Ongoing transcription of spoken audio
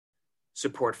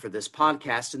Support for this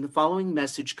podcast and the following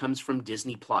message comes from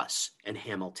Disney Plus and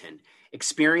Hamilton.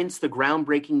 Experience the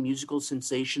groundbreaking musical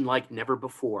sensation like never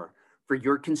before. For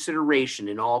your consideration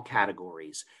in all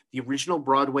categories, the original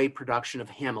Broadway production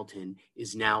of Hamilton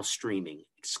is now streaming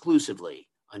exclusively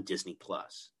on Disney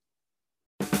Plus.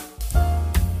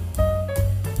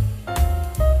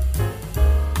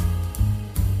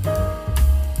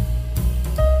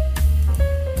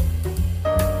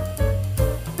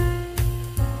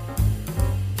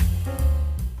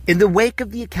 In the wake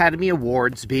of the Academy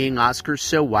Awards being Oscars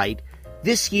so white,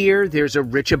 this year there's a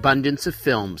rich abundance of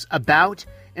films about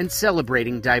and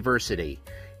celebrating diversity.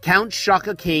 Count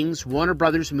Shaka King's Warner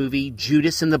Brothers movie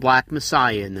Judas and the Black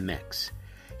Messiah in the mix.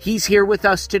 He's here with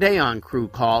us today on Crew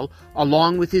Call,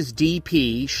 along with his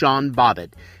DP, Sean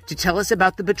Bobbitt, to tell us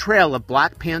about the betrayal of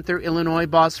Black Panther Illinois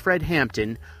boss Fred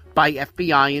Hampton by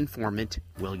FBI informant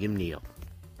William Neal.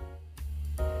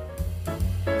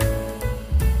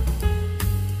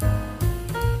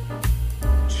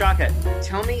 Shaka,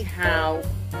 tell me how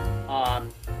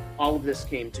all of this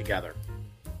came together.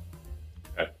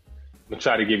 Okay. I'm gonna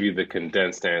try to give you the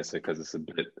condensed answer because it's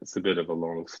a bit of a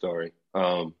long story.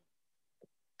 I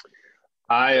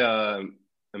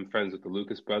am friends with the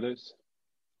Lucas brothers,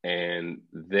 and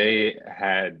they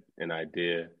had an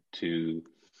idea to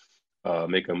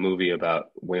make a movie about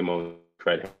Waymo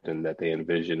Fred Hampton that they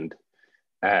envisioned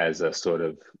as a sort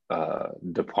of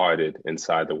departed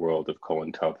inside the world of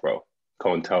COINTELPRO.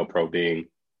 COINTELPRO being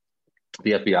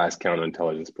the FBI's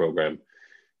counterintelligence program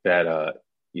that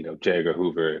J. Edgar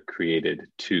Hoover created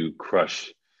to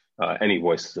crush any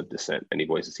voices of dissent, any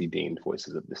voices he deemed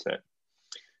voices of dissent.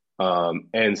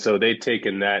 And so they'd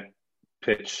taken that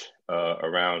pitch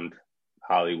around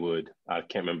Hollywood. I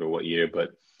can't remember what year, but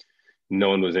no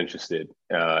one was interested.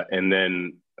 And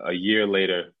then a year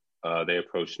later, they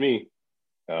approached me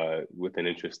with an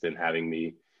interest in having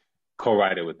me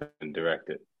co-write it with them and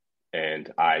direct it.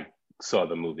 And I saw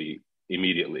the movie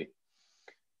immediately.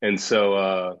 And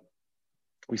so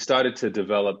we started to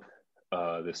develop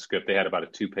the script. They had about a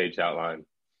 2-page outline.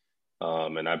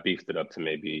 And I beefed it up to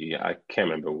maybe, I can't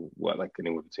remember what, like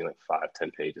anywhere between like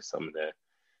 5-10 pages, something there.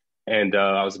 And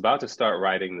I was about to start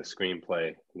writing the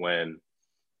screenplay when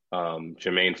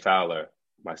Jermaine Fowler,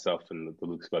 myself and the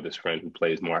Lucas Brothers friend who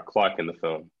plays Mark Clark in the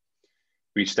film,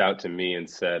 reached out to me and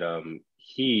said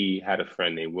he had a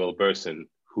friend named Will Burson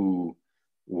who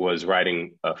was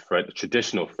writing a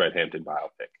traditional Fred Hampton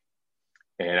biopic,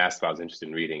 and asked if I was interested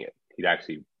in reading it.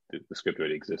 The script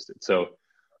already existed. So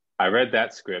I read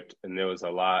that script, and there was a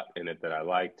lot in it that I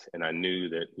liked, and I knew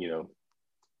that,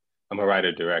 I'm a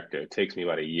writer-director. It takes me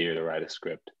about a year to write a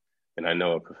script, and I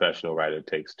know a professional writer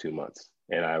takes 2 months,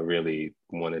 and I really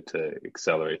wanted to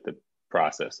accelerate the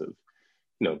process of,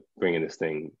 bringing this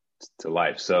thing to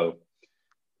life. So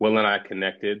Will and I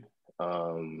connected,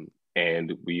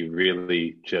 and we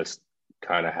really just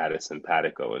kind of had a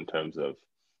simpatico in terms of,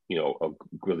 a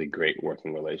really great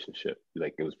working relationship.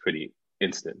 Like, it was pretty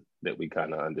instant that we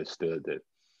kind of understood that,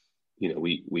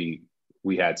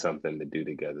 we had something to do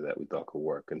together that we thought could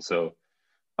work. And so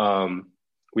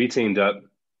we teamed up,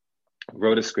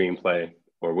 wrote a screenplay,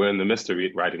 or we're in the midst of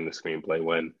writing the screenplay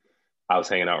when I was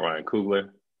hanging out with Ryan Coogler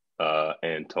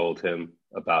and told him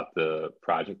about the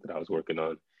project that I was working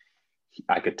on.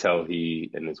 I could tell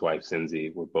he and his wife,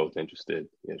 Zinzi, were both interested.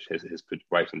 His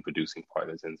wife and producing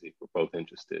partner, Zinzi, were both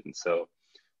interested. And so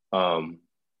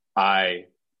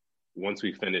once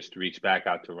we finished, reached back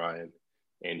out to Ryan,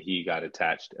 and he got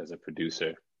attached as a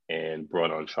producer and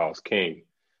brought on Charles King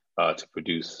to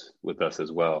produce with us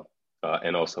as well,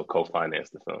 and also co-finance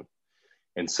the film.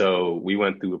 And so we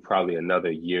went through probably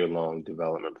another year-long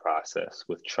development process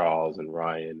with Charles and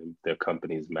Ryan and their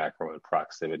companies, Macro and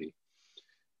Proximity,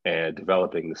 and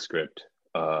developing the script,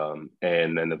 and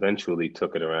then eventually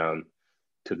took it around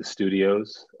to the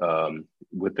studios.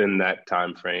 Within that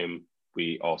time frame,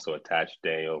 we also attached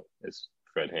Daniel as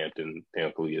Fred Hampton,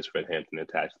 Daniel Kaluuya as Fred Hampton,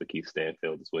 attached Lakeith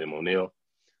Stanfield as William O'Neill,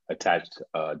 attached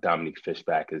Dominique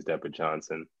Fishback as Deborah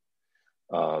Johnson.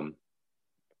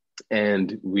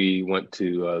 And we went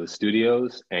to the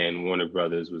studios, and Warner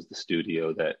Brothers was the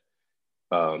studio that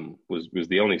was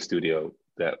the only studio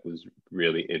that was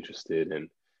really interested in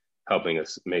helping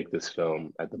us make this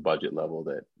film at the budget level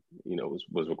that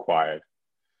was required.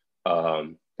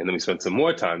 And then we spent some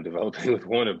more time developing with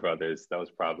Warner Brothers. That was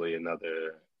probably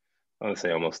another, I want to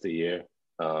say, almost a year.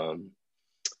 And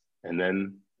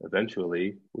then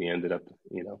eventually we ended up,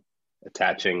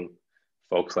 attaching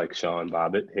folks like Sean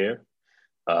Bobbitt here.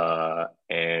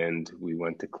 And we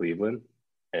went to Cleveland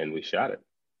and we shot it.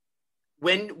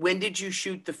 When did you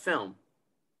shoot the film?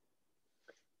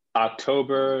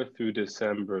 October through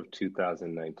December of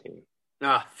 2019.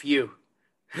 Ah, few.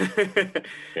 Few in the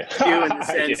Yeah.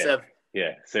 sense Yeah. of,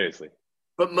 Yeah. Seriously.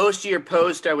 but most of your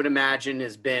post, I would imagine,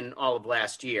 has been all of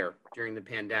last year during the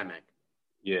pandemic.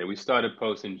 Yeah. We started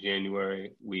post in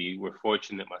January. We were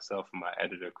fortunate, myself and my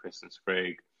editor, Kristen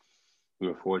Sprague, we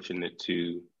were fortunate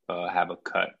to have a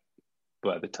cut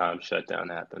by the time shutdown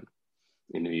happened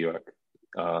in New York.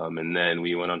 And then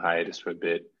we went on hiatus for a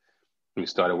bit. We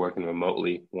started working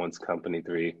remotely once Company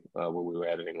 3, where we were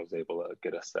editing, was able to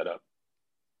get us set up.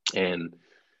 And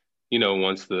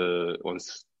once I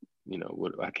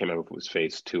can't remember if it was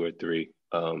phase 2 or 3,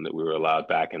 that we were allowed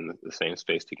back in the same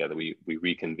space together. We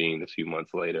reconvened a few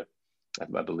months later.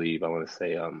 I believe I want to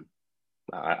say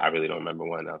I really don't remember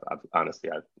when. I've honestly,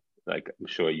 like I'm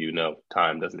sure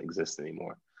time doesn't exist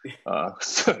anymore. But at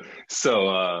some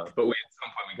point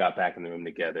we got back in the room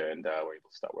together and were able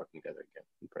to start working together again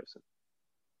in person.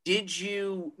 Did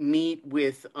you meet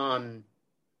with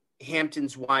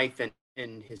Hampton's wife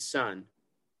and his son?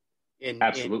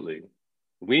 Absolutely.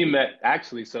 We met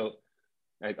actually. So,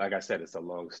 like I said, it's a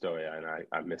long story, and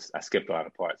I skipped a lot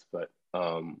of parts. But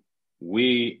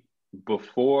we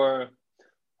before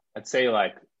I'd say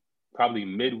like probably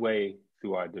midway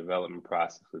through our development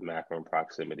process with Macro and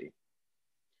Proximity,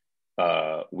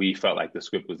 we felt like the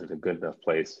script was in a good enough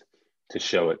place to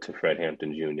show it to Fred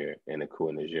Hampton Jr. and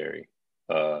Akua Najeri.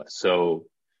 So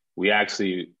we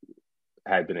actually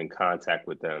had been in contact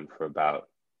with them for about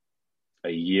a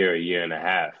year and a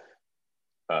half,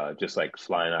 just like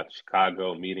flying out to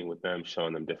Chicago, meeting with them,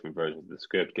 showing them different versions of the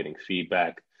script, getting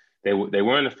feedback. They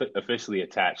weren't officially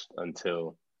attached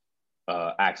until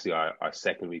actually our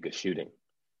second week of shooting.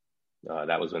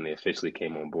 That was when they officially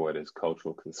came on board as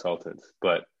cultural consultants.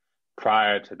 But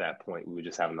prior to that point, we were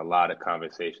just having a lot of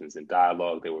conversations and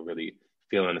dialogue. They were really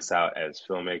feeling us out as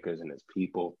filmmakers and as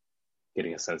people,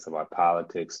 getting a sense of our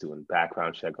politics, doing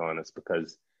background check on us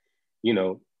because,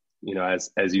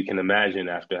 as you can imagine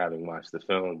after having watched the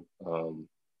film,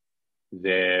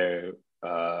 they're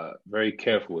very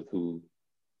careful with who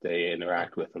they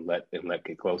interact with and let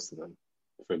get close to them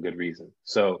for a good reason.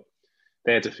 So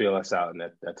they had to feel us out, and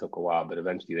that took a while, but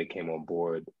eventually they came on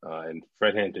board. And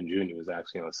Fred Hampton Jr. was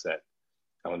actually on set,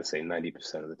 I want to say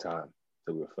 90% of the time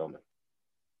that we were filming.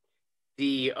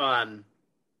 The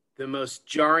most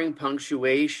jarring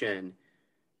punctuation,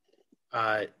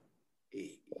 and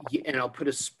I'll put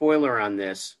a spoiler on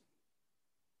this,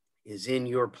 is in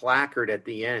your placard at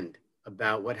the end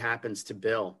about what happens to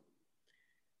Bill.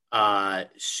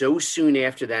 So soon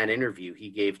after that interview he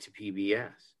gave to PBS.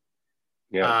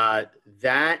 Yeah.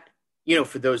 That,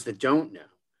 for those that don't know,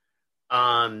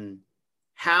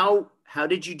 how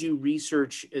did you do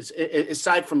research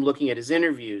aside from looking at his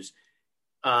interviews?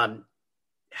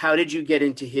 How did you get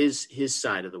into his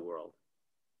side of the world?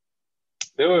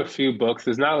 There were a few books.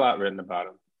 There's not a lot written about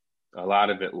him. A lot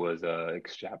of it was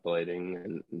extrapolating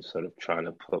and sort of trying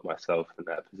to put myself in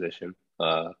that position.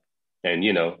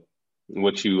 And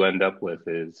what you end up with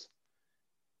is,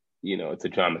 it's a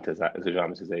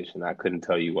dramatization. I couldn't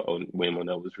tell you what William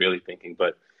O'Neill was really thinking,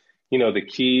 but the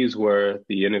keys were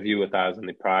the interview with Eyes on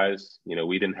the Prize.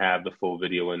 We didn't have the full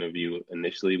video interview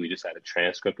initially. We just had a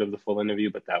transcript of the full interview,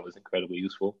 but that was incredibly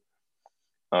useful.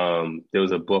 There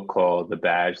was a book called The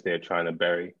Badge They're Trying to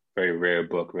Bury, very rare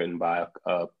book written by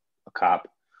a cop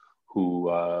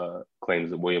who claims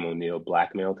that William O'Neill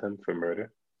blackmailed him for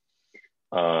murder.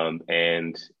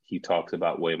 And he talks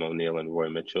about William O'Neill and Roy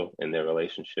Mitchell and their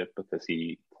relationship because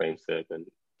he claims to have been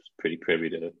pretty privy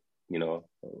to, a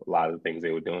lot of the things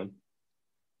they were doing.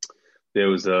 There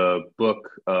was a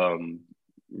book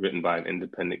written by an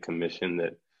independent commission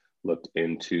that looked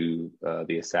into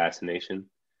the assassination.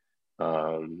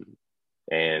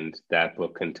 And that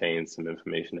book contains some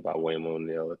information about William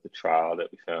O'Neill at the trial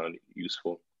that we found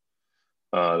useful.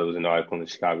 There was an article in the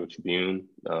Chicago Tribune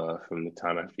from the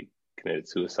time after he committed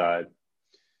suicide.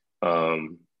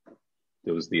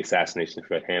 There was the assassination of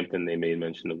Fred Hampton. They made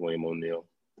mention of William O'Neill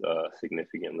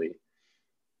significantly.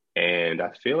 And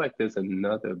I feel like there's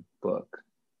another book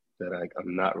that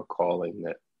I'm not recalling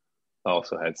that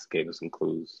also gave us some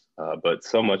clues. But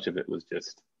so much of it was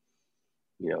just,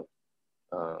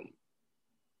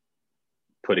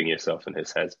 putting yourself in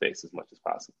his headspace as much as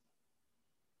possible.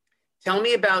 Tell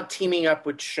me about teaming up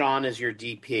with Sean as your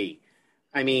DP.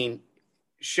 I mean,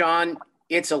 Sean,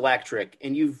 it's electric,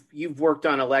 and you've worked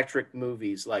on electric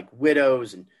movies like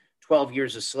Widows and 12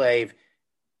 Years a Slave.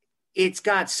 It's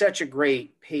got such a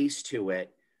great pace to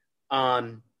it.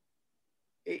 I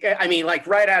mean, like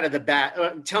right out of the bat,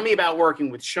 tell me about working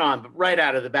with Sean, but right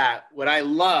out of the bat, what I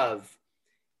love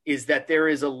is that there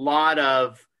is a lot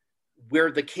of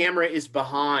where the camera is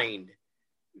behind,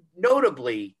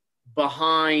 notably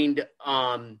behind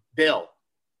Bill.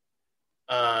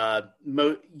 That's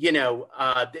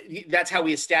how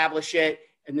we establish it.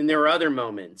 And then there are other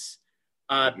moments.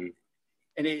 And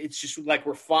it's just like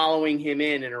we're following him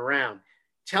in and around.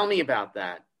 Tell me about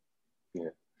that. Yeah.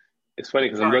 It's funny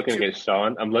because I'm looking at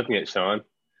Sean.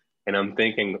 And I'm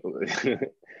thinking,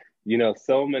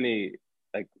 so many,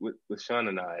 like with Sean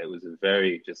and I, it was a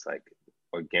very just like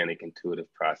organic,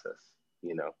 intuitive process.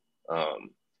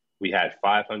 We had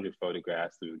 500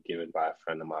 photographs that were given by a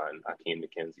friend of mine, Akeem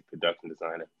McKenzie, production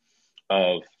designer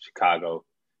of Chicago,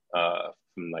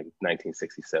 from like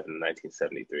 1967 to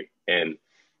 1973. And,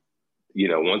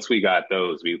 once we got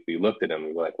those, we looked at them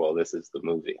and we were like, well, this is the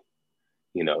movie,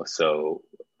 so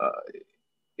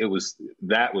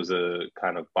that was a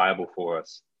kind of Bible for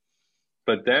us.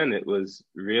 But then it was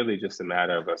really just a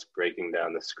matter of us breaking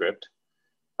down the script,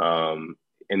 and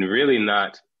really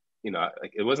not,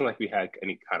 it wasn't like we had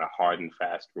any kind of hard and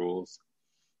fast rules.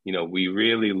 We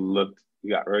really we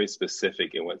got very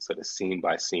specific and went sort of scene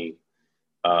by scene,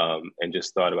 and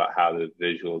just thought about how the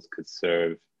visuals could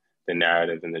serve the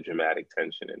narrative and the dramatic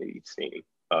tension in each scene.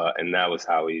 And that was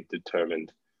how we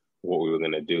determined what we were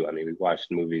going to do. I mean, we watched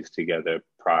movies together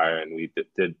prior, and we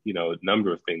did a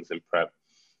number of things in prep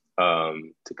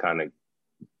to kind of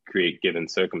create given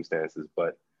circumstances.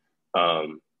 But,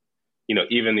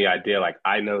 even the idea, like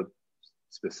I know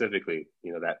specifically,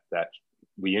 that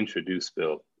we introduced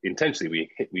Bill intentionally.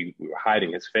 We were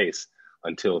hiding his face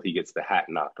until he gets the hat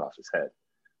knocked off his head.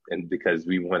 And because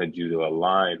we wanted to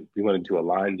align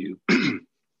you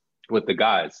with the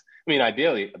guys. I mean,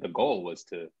 ideally, the goal was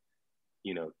to,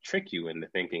 trick you into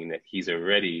thinking that he's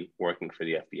already working for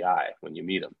the FBI when you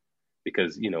meet him.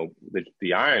 Because,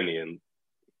 the irony in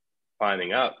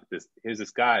finding out here's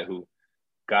this guy who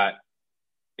got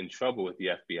in trouble with the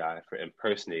FBI for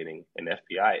impersonating an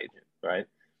FBI agent, right?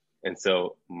 And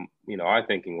so, our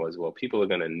thinking was, well, people are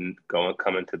going to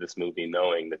come into this movie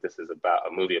knowing that this is about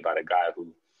a movie about a guy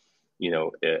who,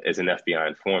 is an FBI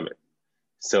informant.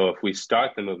 So if we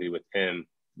start the movie with him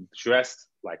dressed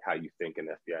like how you think an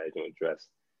FBI agent would dress,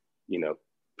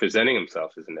 presenting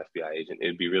himself as an FBI agent,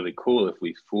 it'd be really cool if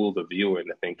we fool the viewer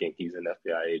into thinking he's an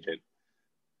FBI agent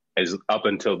as up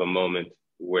until the moment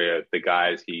where the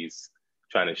guys he's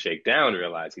trying to shake down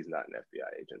realize he's not an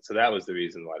FBI agent. So that was the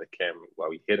reason why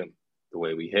we hit him the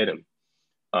way we hit him.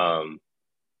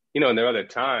 And there are other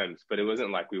times, but it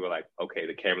wasn't like we were like, okay,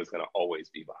 the camera's going to always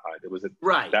be behind. It wasn't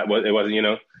right. It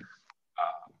wasn't,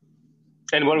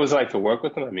 and what it was like to work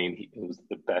with him. I mean, it was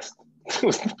the best. It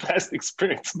was the best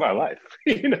experience of my life.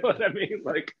 You know what I mean?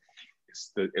 Like,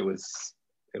 it was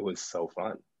so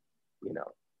fun,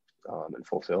 and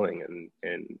fulfilling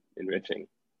and enriching.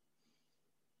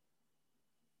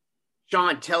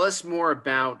 Sean, tell us more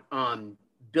about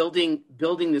building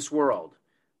this world.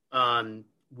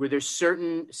 Were there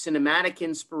certain cinematic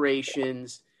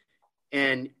inspirations,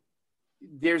 and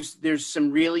there's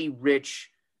some really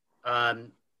rich.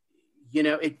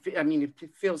 It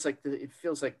feels like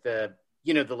the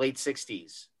the late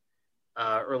 60s,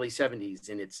 early 70s,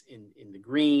 and it's in the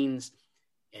greens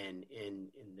and in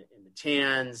the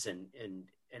tans and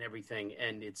everything,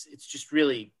 and it's just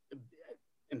really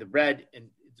in the red, and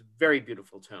it's a very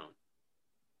beautiful tone.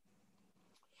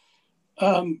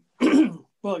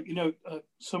 Well,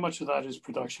 so much of that is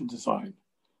production design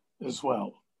as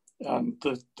well, and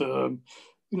the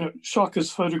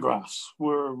Shaka's photographs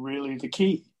were really the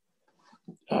key.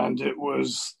 And it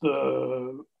was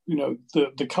the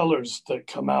colors that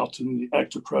come out in the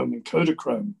ectochrome and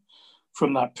Kodachrome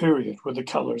from that period were the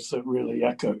colors that really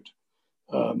echoed.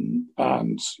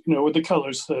 With the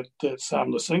colors that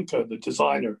Sam Lysenko, the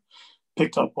designer,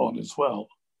 picked up on as well.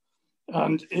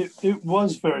 And it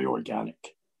was very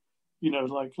organic.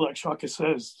 Like Shaka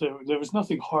says, there was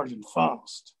nothing hard and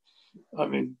fast. I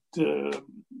mean,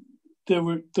 there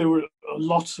were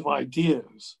lots of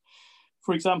ideas.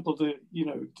 For example, the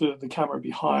camera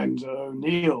behind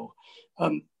O'Neill,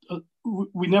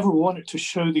 we never wanted to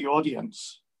show the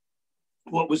audience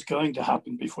what was going to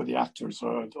happen before the actors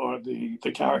or the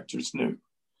characters knew.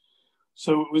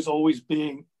 So it was always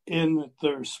being in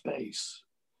their space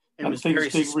and things very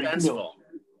being suspenseful.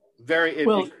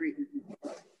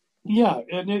 Yeah,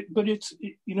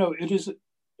 it is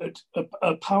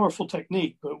a powerful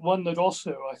technique, but one that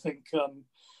also I think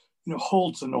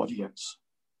holds an audience,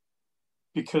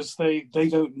 because they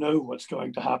don't know what's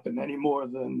going to happen any more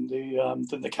than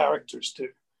the characters do.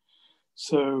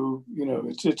 So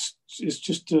it's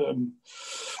just a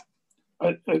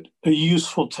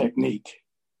useful technique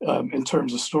in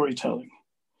terms of storytelling.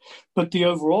 But the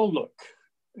overall look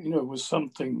was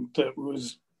something that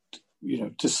was,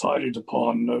 decided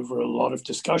upon over a lot of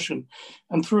discussion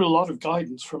and through a lot of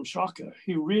guidance from Shaka.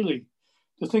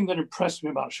 The thing that impressed me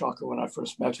about Shaka when I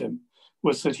first met him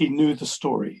was that he knew the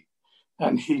story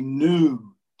and he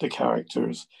knew the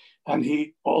characters, and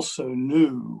he also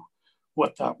knew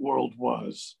what that world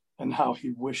was and how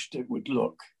he wished it would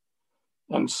look.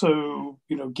 And so,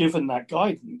 given that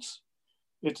guidance,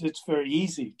 it's very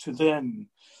easy to then,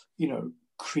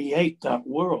 create that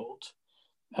world.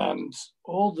 And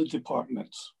all the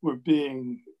departments were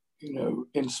being,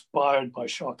 inspired by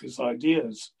Shaka's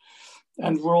ideas.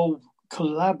 And we're all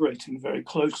collaborating very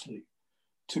closely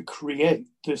to create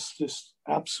this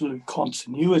absolute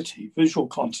continuity, visual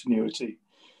continuity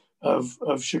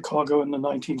of Chicago in the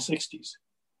 1960s.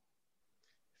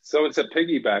 So it's a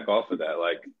piggyback off of that.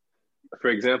 Like, for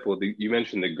example, you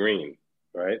mentioned the green,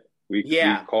 right?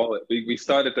 We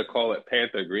started to call it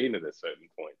Panther Green at a certain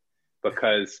point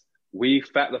because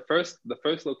the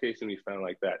first location we found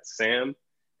like that, Sam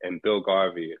and Bill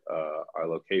Garvey, our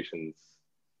locations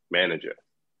manager,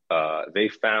 they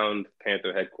found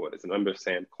Panther headquarters. And I remember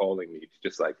Sam calling me,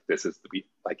 just like, this is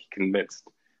convinced.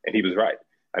 And he was right.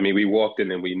 I mean, we walked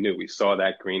in and we knew, we saw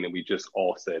that green and we just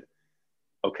all said,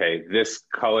 okay, this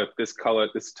color, this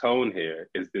tone here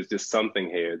there's just something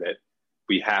here that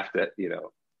we have to,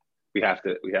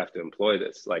 we have to employ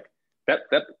this. Like that,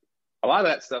 a lot of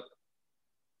that stuff,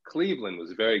 Cleveland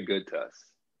was very good to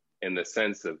us in the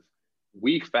sense of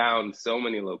we found so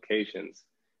many locations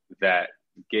that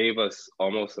gave us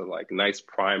almost a nice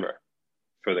primer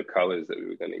for the colors that we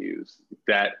were going to use.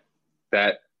 That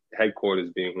headquarters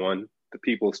being one, the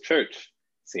People's Church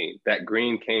scene, that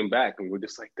green came back and we were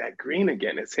just like, that green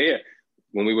again, it's here.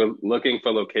 When we were looking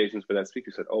for locations for that speaker,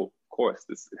 we said, oh, of course,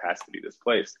 it has to be this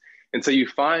place. And so you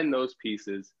find those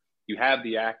pieces, you have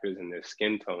the actors and their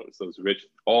skin tones, those rich,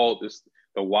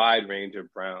 the wide range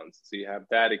of browns. So you have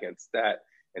that against that.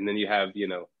 And then you have,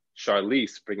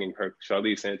 Charlize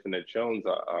Antoinette Jones,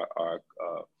 our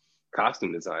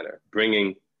costume designer,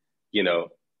 bringing,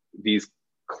 these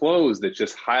clothes that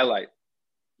just highlight,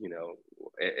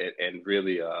 and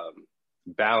really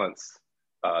balance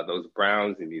those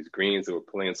browns and these greens that were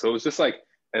playing. So it was just like,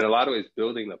 in a lot of ways,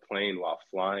 building the plane while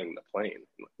flying the plane,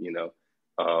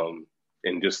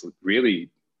 and just really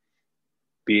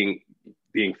being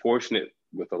fortunate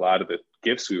with a lot of the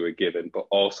gifts we were given, but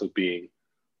also being,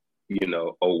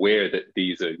 aware that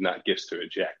these are not gifts to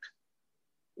reject.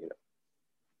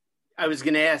 I was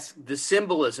going to ask the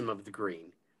symbolism of the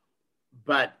green,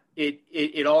 but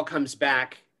it all comes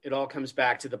back. It all comes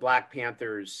back to the Black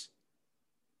Panthers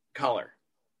color.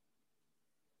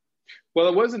 Well,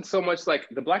 it wasn't so much like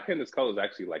the Black Panthers color was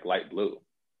actually like light blue,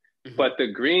 but the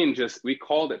green we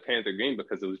called it Panther Green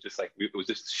because it was just like, it was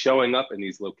just showing up in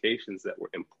these locations that were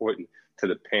important to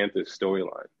the Panthers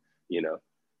storyline,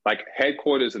 like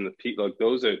headquarters and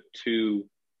those are two,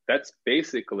 that's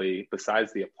basically,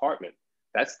 besides the apartment,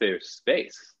 that's their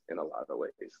space in a lot of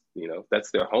ways,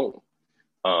 that's their home.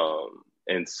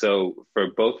 And so for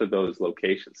both of those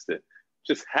locations to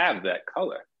just have that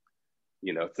color,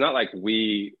 it's not like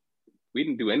we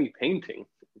didn't do any painting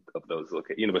of those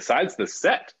locations, besides the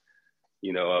set,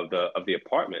 of the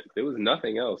apartment, there was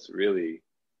nothing else really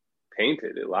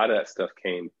painted. A lot of that stuff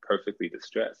came perfectly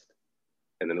distressed.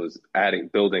 And then it was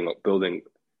building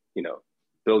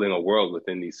a world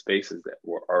within these spaces that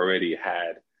were already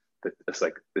had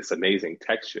this amazing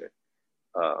texture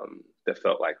that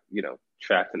felt like,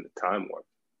 trapped in the time warp.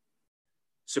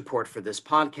 Support for this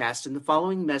podcast and the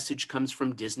following message comes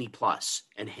from Disney Plus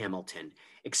and Hamilton.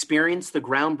 Experience the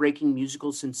groundbreaking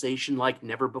musical sensation like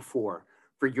never before.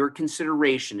 For your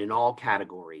consideration in all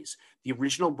categories, the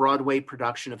original Broadway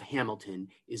production of Hamilton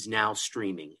is now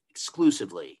streaming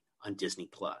exclusively on Disney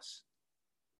Plus.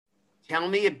 Tell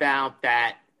me about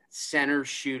that center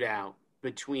shootout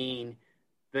between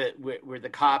where the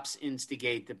cops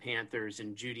instigate the Panthers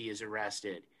and Judy is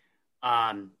arrested.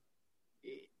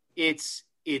 It's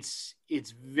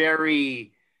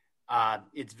very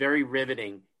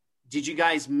riveting. Did you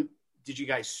guys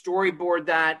storyboard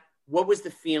that? What was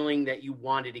the feeling that you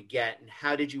wanted to get, and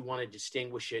how did you want to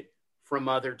distinguish it from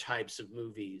other types of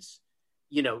movies?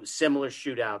 Similar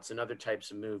shootouts and other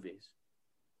types of movies.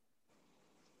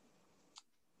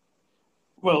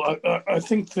 Well, I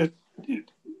think that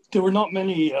there were not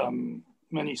many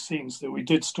scenes that we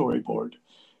did storyboard,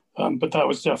 but that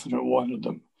was definitely one of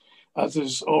them. As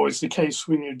is always the case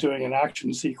when you're doing an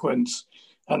action sequence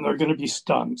and there are going to be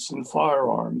stunts and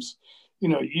firearms,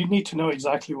 you need to know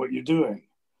exactly what you're doing.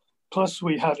 Plus,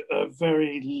 we had a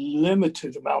very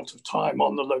limited amount of time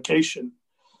on the location.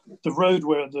 the road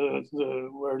where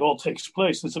where it all takes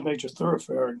place is a major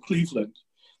thoroughfare in Cleveland,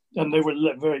 and they were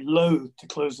very loath to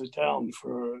close it down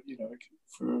for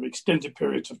for extended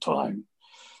periods of time.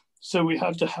 So we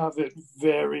had to have it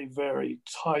very, very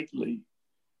tightly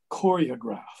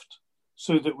choreographed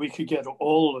so that we could get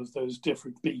all of those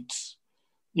different beats,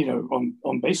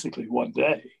 on basically one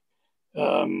day.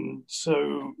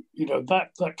 So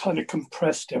that kind of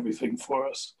compressed everything for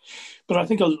us. But I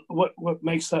think what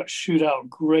makes that shootout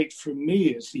great for me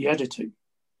is the editing,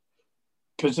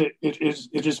 because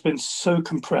it has been so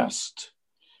compressed,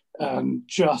 and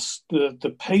just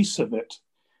the pace of it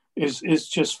is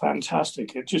just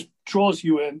fantastic. It just draws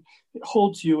you in, it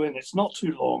holds you in. It's not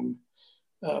too long.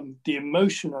 The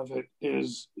emotion of it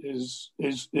is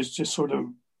just sort of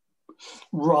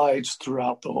rides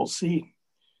throughout the whole scene.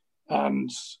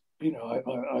 And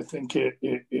I think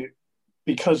it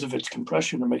because of its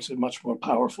compression, it makes it much more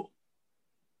powerful.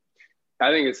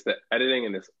 I think it's the editing,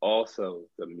 and it's also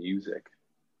the music.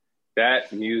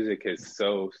 That music is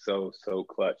so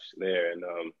clutch there. And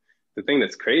the thing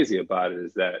that's crazy about it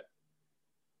is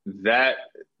that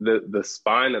the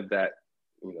spine of that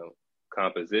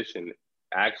composition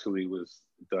actually was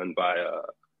done by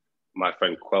my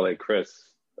friend Quelle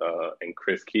Chris and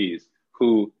Chris Keys,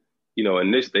 who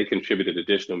initially they contributed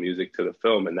additional music to the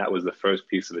film, and that was the first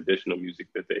piece of additional music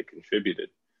that they contributed.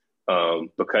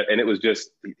 Because it was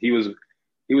just he was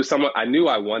someone I knew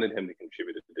I wanted him to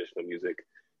contribute additional music,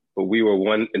 but we were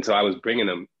one, and so I was bringing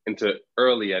him into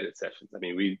early edit sessions. I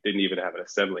mean, we didn't even have an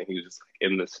assembly. He was just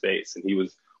in the space, and he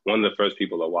was one of the first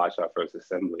people to watch our first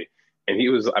assembly. And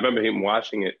I remember him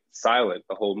watching it silent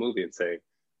the whole movie and saying,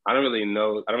 I don't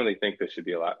really think there should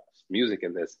be a lot of music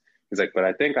in this. He's like, but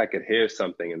I think I could hear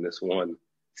something in this one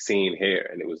scene here.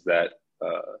 And it was that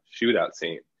shootout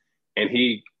scene. And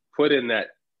he put in that,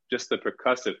 just the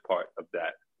percussive part of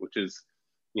that, which is,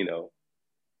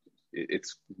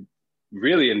 it's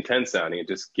really intense sounding. It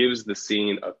just gives the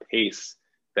scene a pace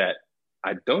that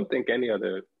I don't think any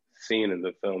other scene in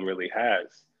the film really has.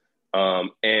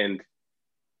 And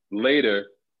later,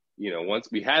 once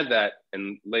we had that,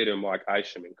 and later Mark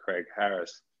Isham and Craig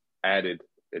Harris added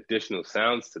additional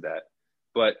sounds to that.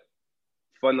 But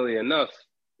funnily enough,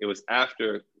 it was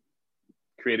after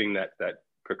creating that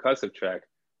percussive track,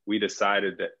 we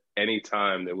decided that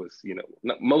anytime there was,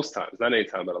 most times, not any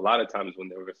time, but a lot of times when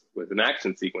there was an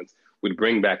action sequence, we'd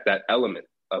bring back that element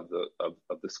of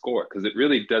the score, because it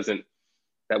really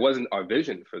that wasn't our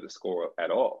vision for the score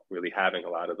at all, really having a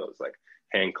lot of those like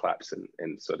hand claps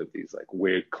and sort of these like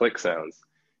weird click sounds.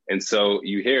 And so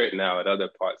you hear it now at other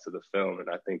parts of the film, and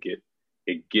I think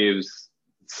it gives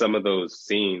some of those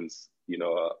scenes,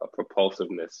 a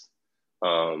propulsiveness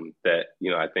that,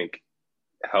 I think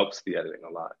helps the editing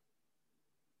a lot.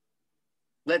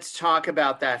 Let's talk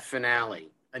about that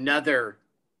finale, another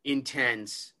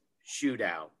intense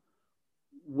shootout.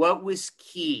 What was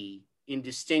key in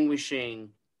distinguishing,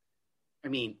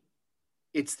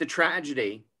 it's the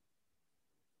tragedy.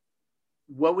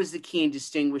 What was the key in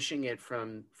distinguishing it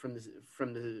from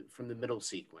the middle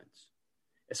sequence,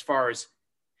 as far as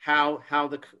how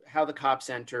the cops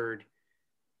entered?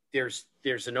 There's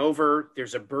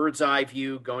a bird's eye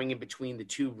view going in between the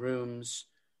two rooms,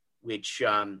 which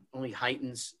only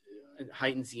heightens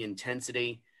the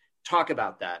intensity. Talk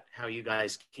about that, how you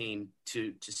guys came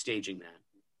to staging that.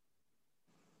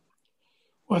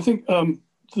 Well, I think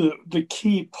the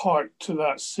key part to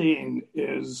that scene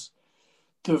is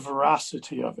the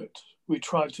veracity of it. We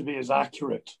tried to be as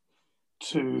accurate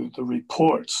to the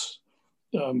reports,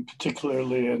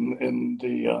 particularly in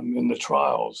the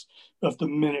trials, of the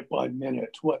minute by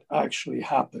minute what actually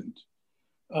happened.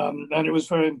 And it was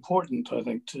very important, I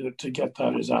think, to get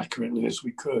that as accurately as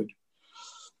we could.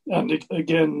 And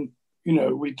again,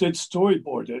 we did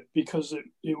storyboard it because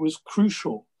it was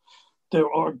crucial.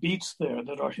 There are beats there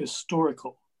that are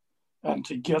historical, and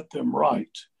to get them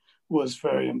right was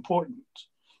very important.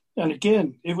 And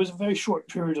again, it was a very short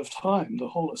period of time. The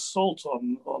whole assault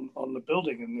on the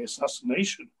building and the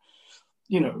assassination,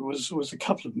 was a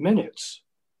couple of minutes.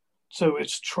 So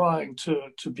it's trying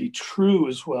to be true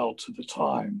as well to the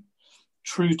time,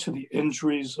 true to the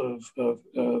injuries of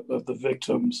the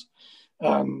victims,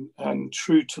 and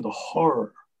true to the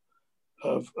horror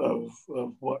of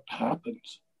what happened.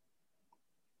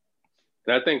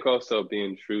 And I think also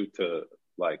being true to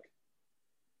like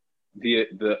the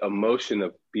emotion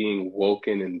of being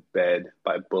woken in bed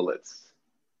by bullets.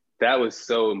 That was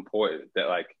so important, that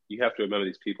like you have to remember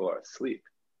these people are asleep.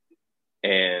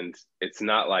 And it's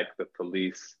not like the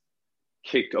police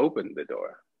kicked open the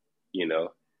door,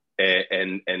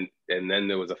 and then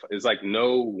there was it's like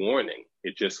no warning.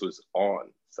 It just was on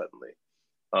suddenly.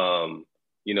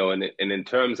 You know, and in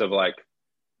terms of like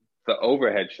the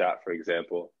overhead shot, for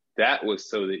example, that was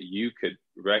so that you could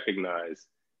recognize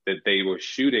that they were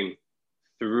shooting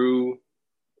through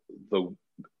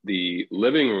the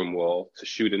living room wall to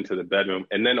shoot into the bedroom,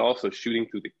 and then also shooting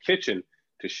through the kitchen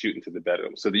to shoot into the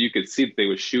bedroom, so that you could see that they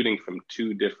were shooting from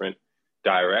two different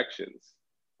directions,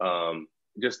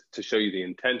 just to show you the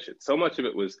intention. So much of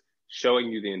it was showing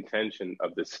you the intention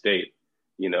of the state,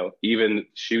 you know, even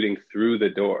shooting through the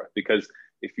door. Because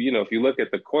if you look at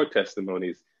the court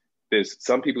testimonies, there's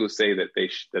some people who say that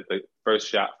that the first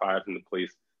shot fired from the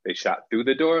police, they shot through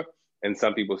the door, and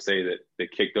some people say that they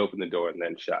kicked open the door and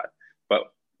then shot.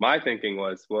 But my thinking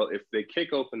was, well, if they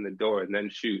kick open the door and then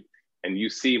shoot, and you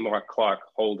see Mark Clark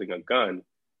holding a gun,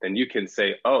 then you can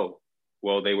say, oh,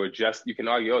 well, you can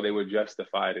argue, oh, they were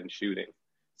justified in shooting.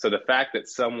 So the fact that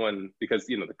because,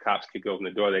 you know, the cops kicked open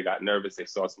the door, they got nervous, they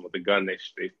saw someone with a gun, they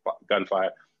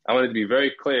gunfire. I wanted to be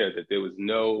very clear that there was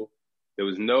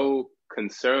no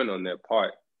concern on their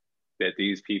part that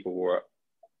these people were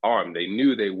armed. They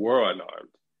knew they were unarmed,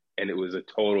 and it was a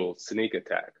total sneak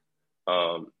attack.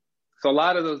 So a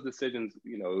lot of those decisions,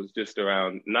 you know, it was just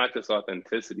around not just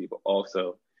authenticity, but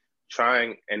also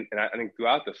trying, and I think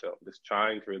throughout the film, just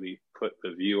trying to really put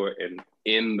the viewer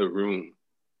in the room.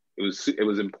 It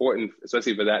was important,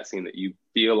 especially for that scene, that you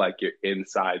feel like you're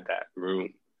inside that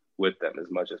room with them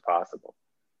as much as possible.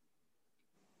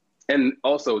 And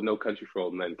also, No Country for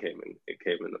Old Men came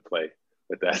into play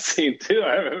with that scene too.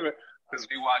 I remember because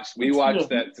we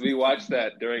watched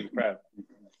that during prep,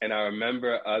 and I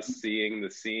remember us seeing the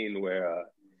scene where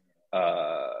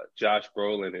Josh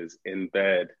Brolin is in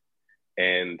bed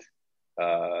and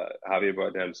Javier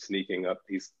Bardem sneaking up.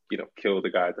 He's, you know, killed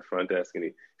the guy at the front desk, and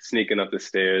he's sneaking up the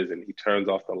stairs, and he turns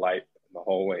off the light in the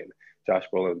hallway, and Josh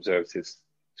Brolin observes his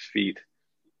feet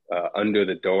under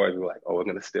the door, and we're like, oh, we're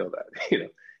gonna steal that, you know,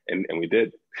 and we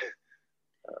did.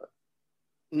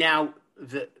 Now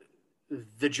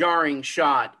the jarring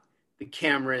shot, the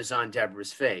camera is on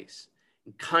Deborah's face,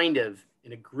 and kind of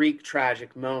in a Greek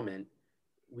tragic moment,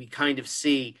 we kind of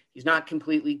see he's not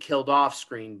completely killed off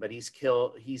screen, but he's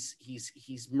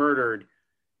murdered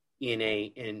in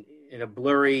a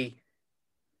blurry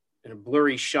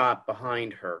shot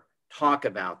behind her. Talk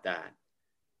about that.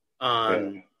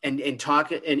 And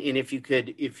if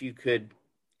you could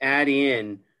add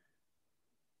in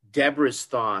Deborah's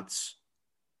thoughts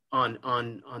on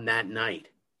that night.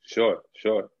 Sure.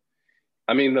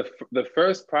 I mean, the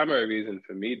first primary reason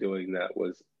for me doing that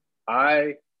was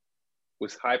I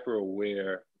was hyper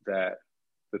aware that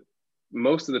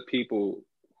most of the people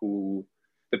who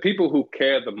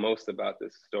care the most about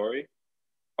this story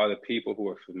are the people who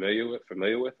are familiar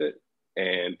with it,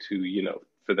 and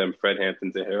for them, Fred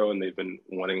Hampton's a hero, and they've been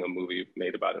wanting a movie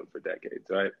made about him for decades,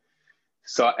 right?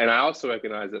 So, and I also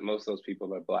recognize that most of those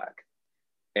people are Black,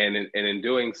 and in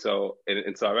doing so,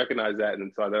 and so I recognize that,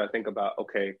 and so then I think about,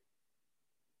 okay,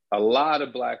 a lot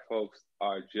of Black folks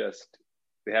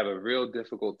they have a real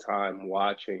difficult time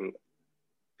watching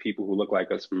people who look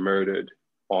like us murdered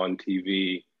on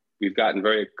TV. We've gotten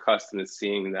very accustomed to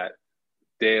seeing that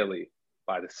daily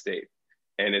by the state.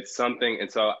 And it's something,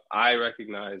 and so I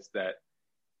recognize that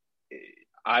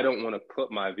I don't want to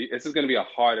put this is going to be a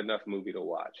hard enough movie to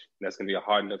watch. That's going to be a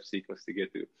hard enough sequence to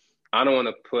get through. I don't want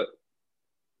to put,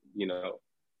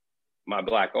 my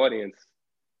Black audience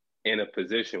in a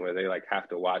position where they have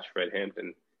to watch Fred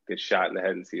Hampton get shot in the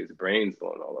head and see his brains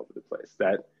blowing all over the place.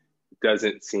 That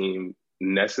doesn't seem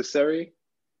necessary.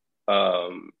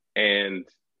 And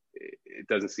it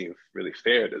doesn't seem really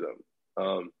fair to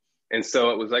them. And so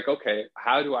it was like, okay,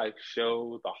 how do I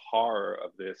show the horror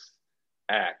of this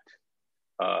act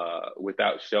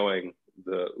without showing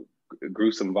the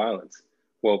gruesome violence?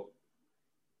 Well,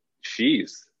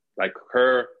 she's like,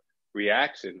 her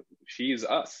reaction, she's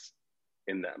us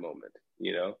in that moment,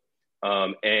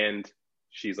 and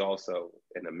she's also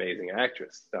an amazing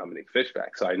actress, Dominique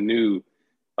Fishback. So I knew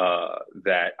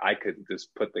that I could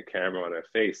just put the camera on her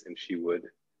face and she would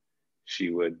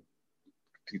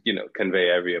convey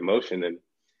every emotion. And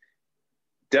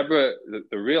Deborah,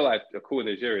 the real life, Akua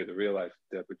Nigeria, the real life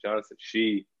Deborah Johnson,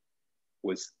 she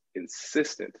was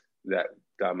insistent that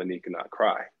Dominique not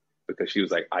cry, because she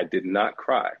was like, I did not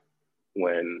cry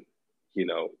when,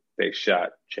 they shot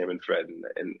Chairman Fred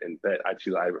in bed.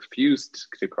 I refused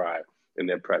to cry in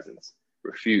their presence,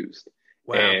 refused.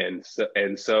 Wow.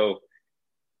 And so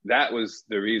that was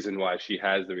the reason why she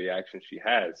has the reaction she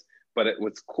has. But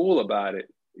what's cool about it,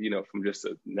 from just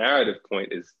a narrative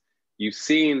point, is you've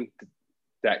seen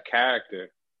that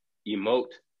character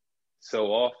emote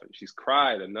so often. She's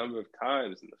cried a number of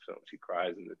times in the film. She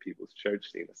cries in the People's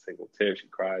Church scene, a single tear. She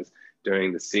cries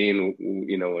during the scene,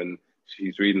 when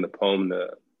she's reading the poem to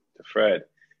Fred.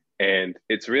 And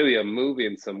it's really a movie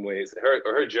in some ways.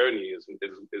 Her journey is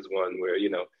one where,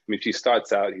 she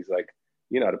starts out, he's like,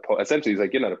 you're not a poet. Essentially, he's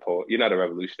like, you're not a poet. You're not a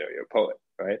revolutionary. You're a poet,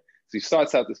 right? So he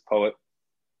starts out this poet,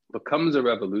 becomes a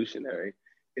revolutionary,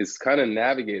 is kind of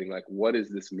navigating like, what does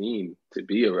this mean to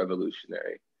be a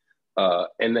revolutionary?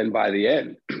 And then by the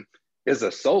end, is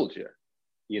a soldier,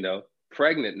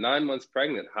 pregnant, 9 months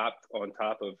pregnant, hopped on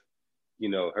top of,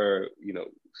 her,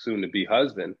 soon to be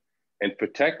husband, and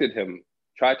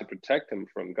tried to protect him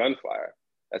from gunfire.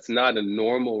 That's not a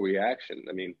normal reaction.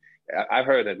 I mean, I've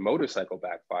heard a motorcycle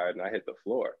backfired and I hit the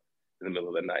floor in the middle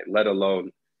of the night, let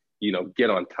alone, get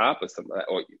on top of somebody.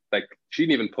 Or like, she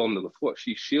didn't even pull him to the floor.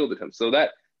 She shielded him. So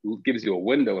that gives you a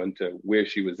window into where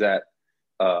she was at,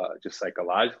 just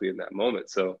psychologically in that moment.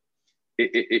 So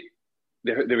the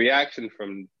reaction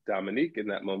from Dominique in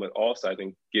that moment also, I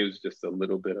think, gives just a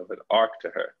little bit of an arc to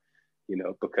her,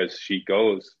 because she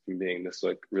goes from being this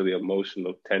like really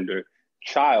emotional, tender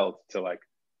child to like,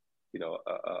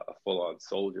 a full-on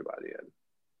soldier by the end.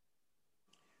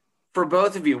 For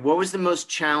both of you, what was the most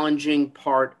challenging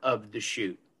part of the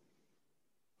shoot?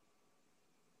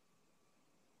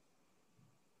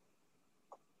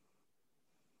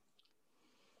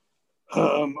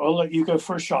 I'll let you go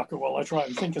first, Shaka, while I try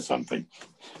and think of something.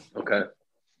 Okay.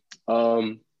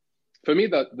 For me,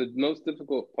 the most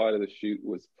difficult part of the shoot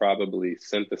was probably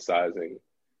synthesizing,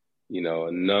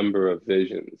 a number of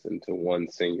visions into one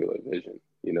singular vision,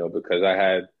 because I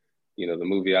had, the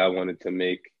movie I wanted to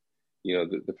make,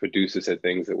 the producers had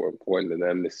things that were important to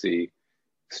them to see,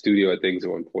 studio had things that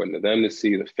were important to them to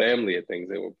see, the family had things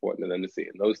that were important to them to see.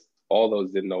 And all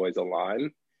those didn't always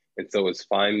align. And so it's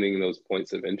finding those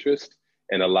points of interest.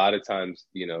 And a lot of times,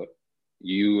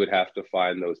 you would have to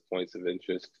find those points of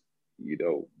interest,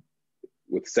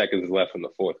 with seconds left in the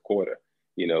fourth quarter,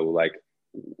 like,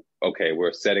 okay,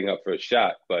 we're setting up for a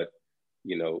shot, but,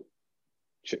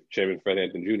 Chairman Fred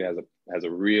Hampton Jr. has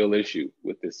a real issue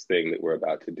with this thing that we're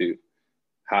about to do.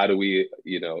 How do we,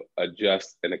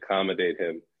 adjust and accommodate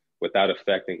him without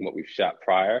affecting what we've shot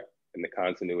prior and the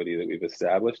continuity that we've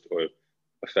established, or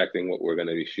affecting what we're going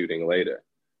to be shooting later?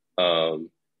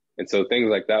 And so things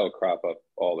like that would crop up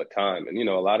all the time. And,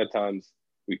 a lot of times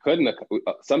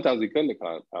sometimes we couldn't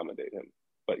accommodate him,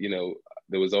 but,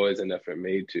 there was always an effort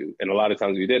made to, and a lot of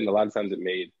times we didn't. A lot of times it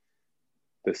made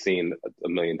the scene a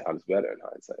million times better in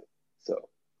hindsight. So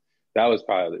that was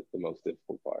probably the most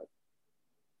difficult part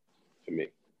for me.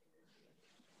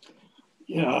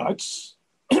 Yeah, it's,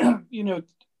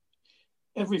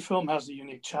 every film has a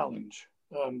unique challenge.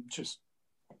 Just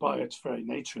by its very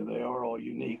nature, they are all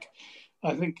unique.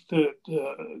 I think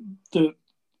the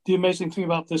amazing thing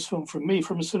about this film, for me,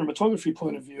 from a cinematography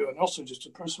point of view, and also just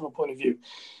a personal point of view,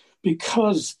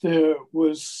 because there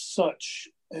was such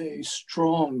a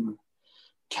strong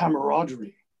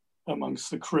camaraderie amongst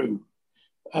the crew.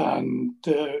 And,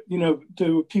 there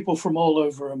were people from all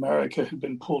over America who'd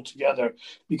been pulled together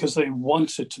because they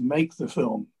wanted to make the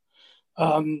film.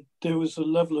 There was a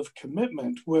level of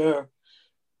commitment where,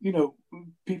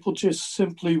 people just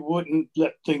simply wouldn't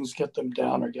let things get them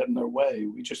down or get in their way.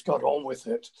 We just got on with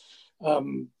it.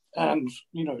 And,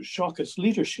 Shaka's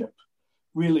leadership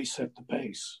really set the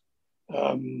pace.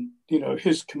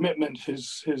 His commitment,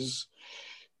 his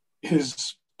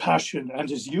passion and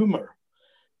his humor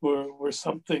were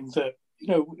something that,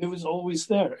 it was always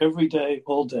there every day,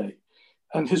 all day.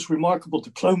 And his remarkable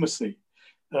diplomacy,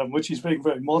 which he's being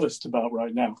very modest about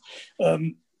right now,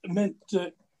 meant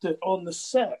that on the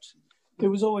set, there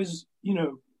was always,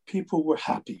 people were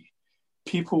happy.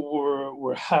 People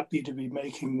were happy to be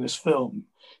making this film.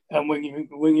 And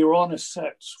when you're on a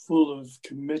set full of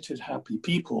committed, happy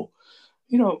people,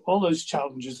 all those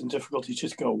challenges and difficulties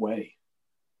just go away.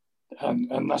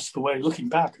 And that's the way, looking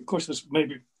back, of course, this may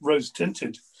be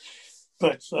rose-tinted,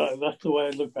 but that's the way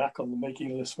I look back on the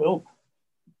making of this film.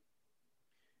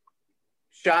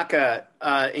 Shaka,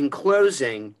 in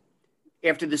closing,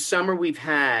 after the summer we've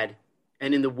had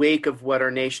and in the wake of what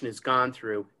our nation has gone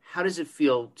through, how does it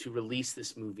feel to release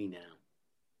this movie now?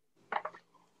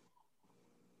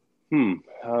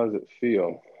 How does it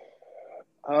feel?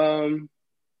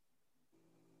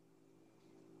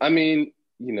 I mean,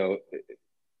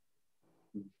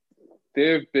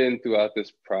 there have been throughout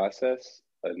this process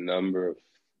a number of,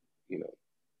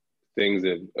 things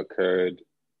that have occurred,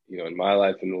 in my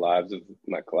life and the lives of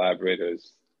my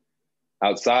collaborators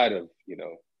outside of,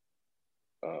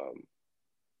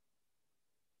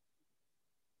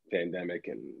 pandemic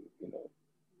and,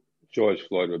 George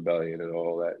Floyd rebellion and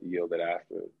all that yielded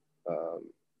after,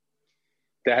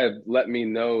 that have let me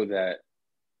know that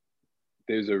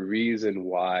there's a reason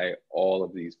why all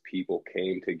of these people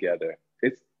came together.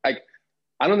 It's like,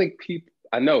 I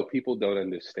know people don't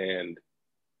understand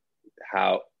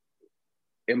how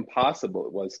impossible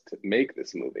it was to make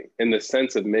this movie, in the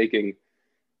sense of making,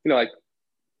 like,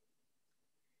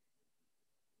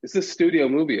 it's a studio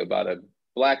movie about a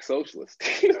Black socialist.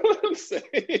 You know what I'm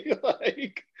saying?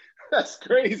 Like, that's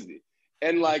crazy.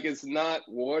 And like, it's not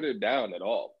watered down at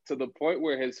all, to the point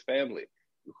where his family,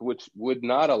 which would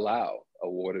not allow a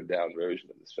watered down version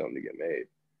of this film to get made,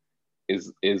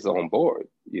 is on board,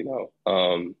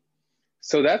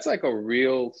 so that's like a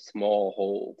real small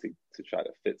hole to try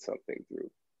to fit something through.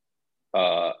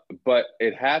 But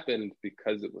it happened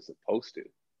because it was supposed to.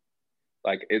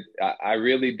 Like, I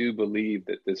really do believe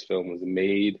that this film was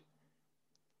made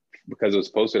because it was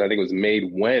supposed to. And I think it was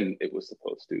made when it was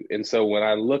supposed to. And so when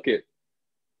I look at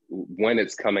when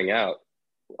it's coming out,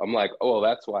 I'm like, oh, well,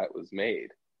 that's why it was made.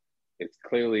 It's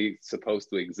clearly supposed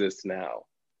to exist now.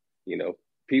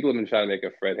 People have been trying to make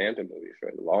a Fred Hampton movie for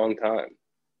a long time.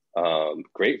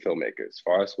 Great filmmakers,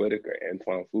 Forrest Whitaker,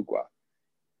 Antoine Fuqua,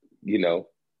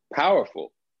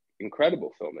 powerful,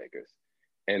 incredible filmmakers.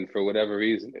 And for whatever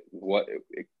reason,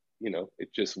 it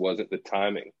just wasn't the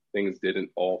timing. Things didn't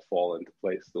all fall into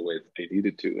place the way that they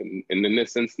needed to. And in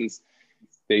this instance,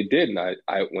 they did. And I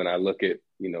when I look at,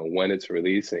 when it's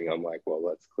releasing, I'm like, well,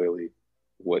 that's clearly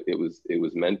what it was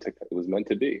meant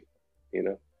to be,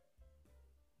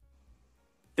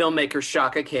 Filmmaker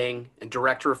Shaka King and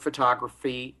director of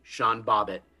photography Sean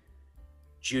Bobbitt,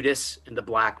 Judas and the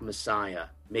Black Messiah,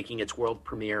 making its world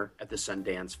premiere at the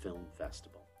Sundance Film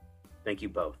Festival. Thank you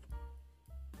both.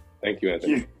 Thank you,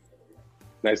 Anthony.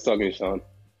 Nice talking to you, Sean.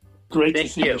 Great to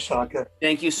see you, Shaka.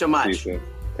 Thank you so much.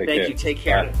 Thank you. Take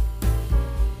care. Bye.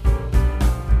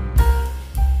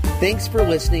 Thanks for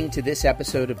listening to this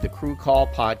episode of the Crew Call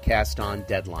podcast on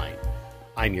Deadline.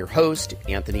 I'm your host,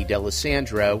 Anthony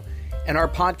D'Alessandro, and our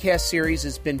podcast series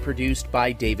has been produced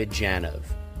by David Janov.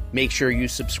 Make sure you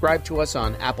subscribe to us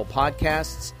on Apple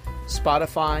Podcasts,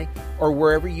 Spotify, or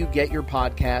wherever you get your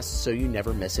podcasts so you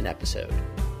never miss an episode.